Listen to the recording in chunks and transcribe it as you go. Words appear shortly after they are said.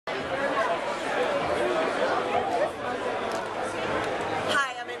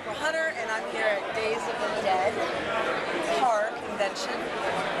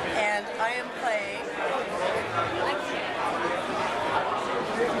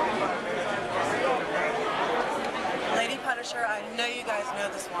know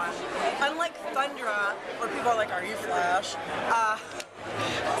this one. Unlike Thundra, where people are like, "Are you Flash?"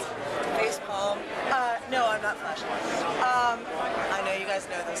 Facepalm. No, I'm not Flash. I know you guys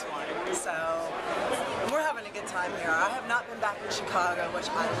know this one. So we're having a good time here. I have not been back in Chicago, which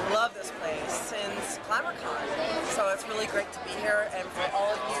I love this place, since GlamourCon. So it's really great to be here, and for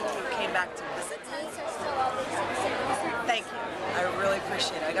all of you who came back to visit me, thank you. I really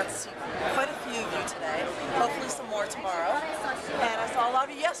appreciate it. I got to see quite a few of you today, hopefully some more tomorrow, and I saw a lot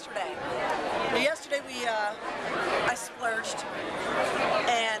of you yesterday. Yesterday I splurged,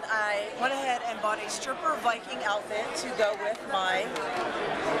 and I went ahead and bought a stripper Viking outfit to go with my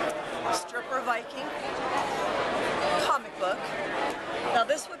stripper Viking comic book. Now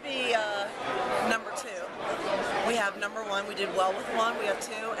this would be number 2. We have number 1, we did well with 1, we have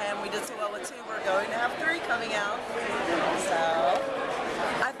 2, and we did so well with 2, we're going to have 3 coming out. So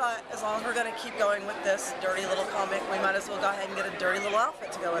I thought as long as we're going to keep going with this dirty little comic, we might as well go ahead and get a dirty little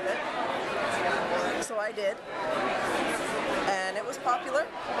outfit to go with it. So I did. And it was popular.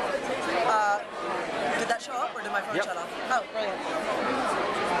 Did that show up or did my phone shut off? Oh, brilliant.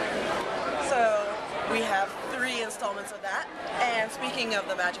 So we have 3 installments of that. And speaking of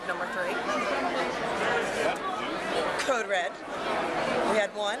the magic number 3, Code Red. We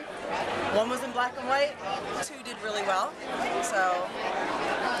had 1. 1 was in black and white. 2 did really well. So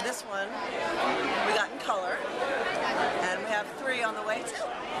this one we got in color. And we have 3 on the way too.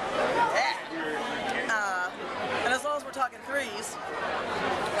 Yeah. And as long as we're talking 3s,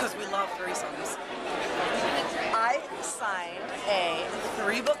 because we love threesomes, I signed a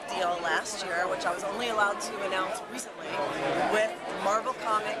 3-book deal last year, which I was only allowed to announce recently, with Marvel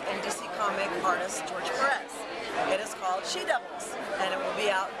comic and DC comic artist George Perez. It is called She Devils, and it will be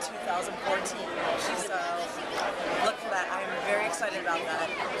out in 2014. So look for that. I am very excited about that.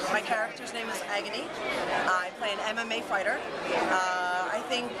 My character's name is Agony. I play an MMA fighter. I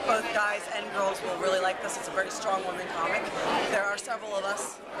think both guys and girls will really like this. It's a very strong woman comic. There are several of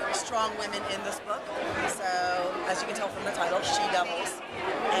us strong women in this book. So as you can tell from the title, She Devils.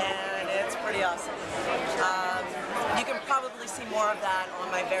 And it's pretty awesome. You can probably see more of that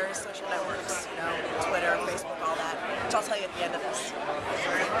on my various social networks, you know, Twitter, Facebook, all that, which I'll tell you at the end of this.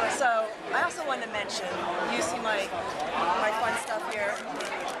 So I also wanted to mention, you see my fun stuff here.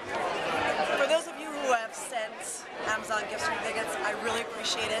 For those of you who have sent Amazon gift certificates, I really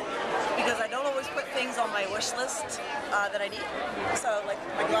appreciate it, because I don't always put things on my wish list that I need. So like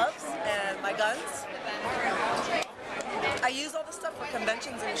my gloves and my guns. I use all this stuff for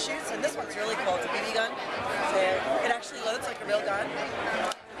conventions and shoots, and this one's really cool. It's a BB gun. So it actually loads like a real gun,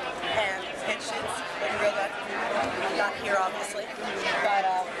 and it shoots like a real gun. Not here, obviously, but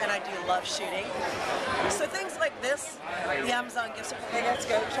and I do love shooting. So things like this, the Amazon gift certificates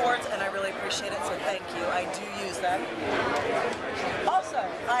go towards, and I really appreciate it. So thank you. I do use them. Also,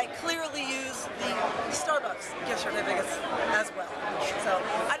 I clearly use the Starbucks gift certificates as well. So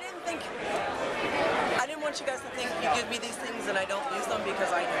I didn't want you guys to think you give me these things and I don't use them,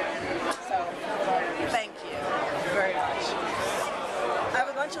 because I do. So, thank you very much. I have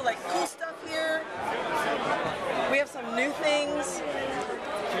a bunch of like cool stuff here. We have some new things.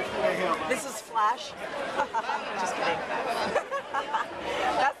 This is Flash. Just kidding.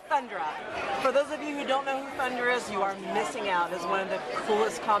 That's Thundra. For those of you who don't know who Thundra is, you are missing out. It's one of the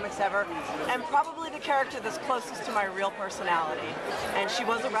coolest comics ever, and probably the character that's closest to my real personality. And she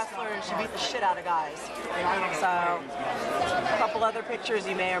was a wrestler, and she beat the shit out of guys. So, a couple other pictures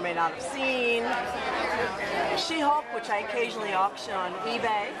you may or may not have seen. She-Hulk, which I occasionally auction on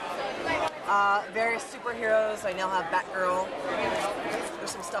eBay. Various superheroes. I now have Batgirl.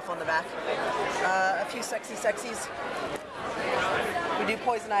 There's some stuff on the back. A few sexy sexies. We do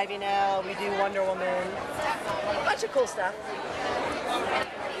Poison Ivy now. We do Wonder Woman. A bunch of cool stuff.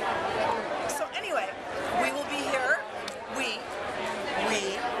 So anyway, we will be here. We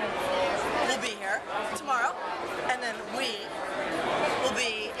will be here tomorrow, and then we will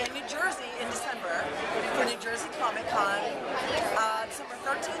be in New Jersey in December for New Jersey Comic Con, December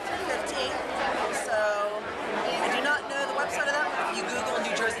 13th through 15th. So I do not know the website of that. If you Google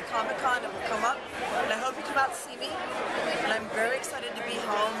New Jersey Comic Con, it will come up. And I hope you come out to see me. And I'm very excited to be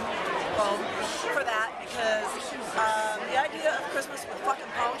home for that, because the idea of Christmas with fucking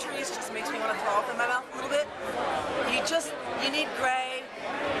palm trees just makes me want to throw up in my mouth a little bit. You need gray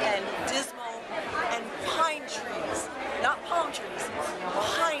and dismal and pine trees. Not palm trees,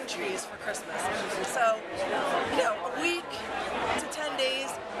 pine trees for Christmas. So, you know, a week to 10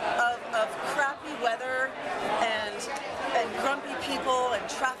 days of crappy weather and grumpy people and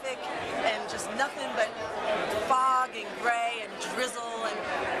traffic and just nothing but fog and gray and drizzle and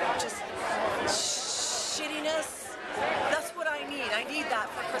just shittiness. That's what I need. I need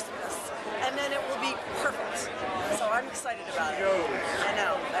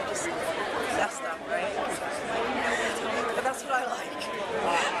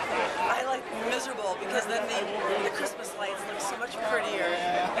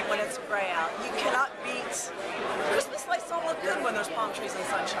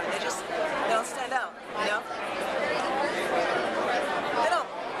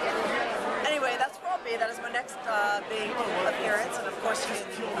next big appearance, and of course you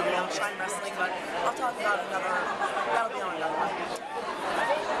can Shine Wrestling, but I'll talk about another, that'll be on another one.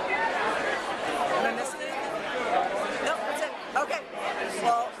 Am I missing anything? No, that's it. Okay.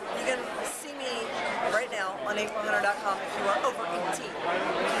 Well, you can see me right now on aprilhunter.com if you are over 18.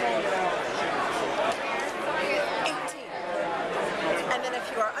 18. And then if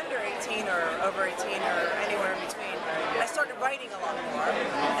you are under 18 or over 18 or anywhere in between, I started writing a lot more,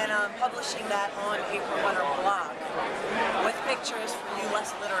 and I'm publishing that on April Hunter blog with pictures for you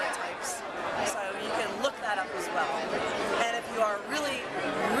less literate types. So you can look that up as well. And if you are really,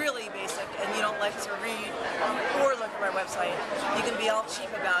 really basic and you don't like to read or look at my website, you can be all cheap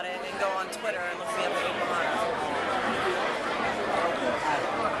about it and go on Twitter and look me up at April Hunter.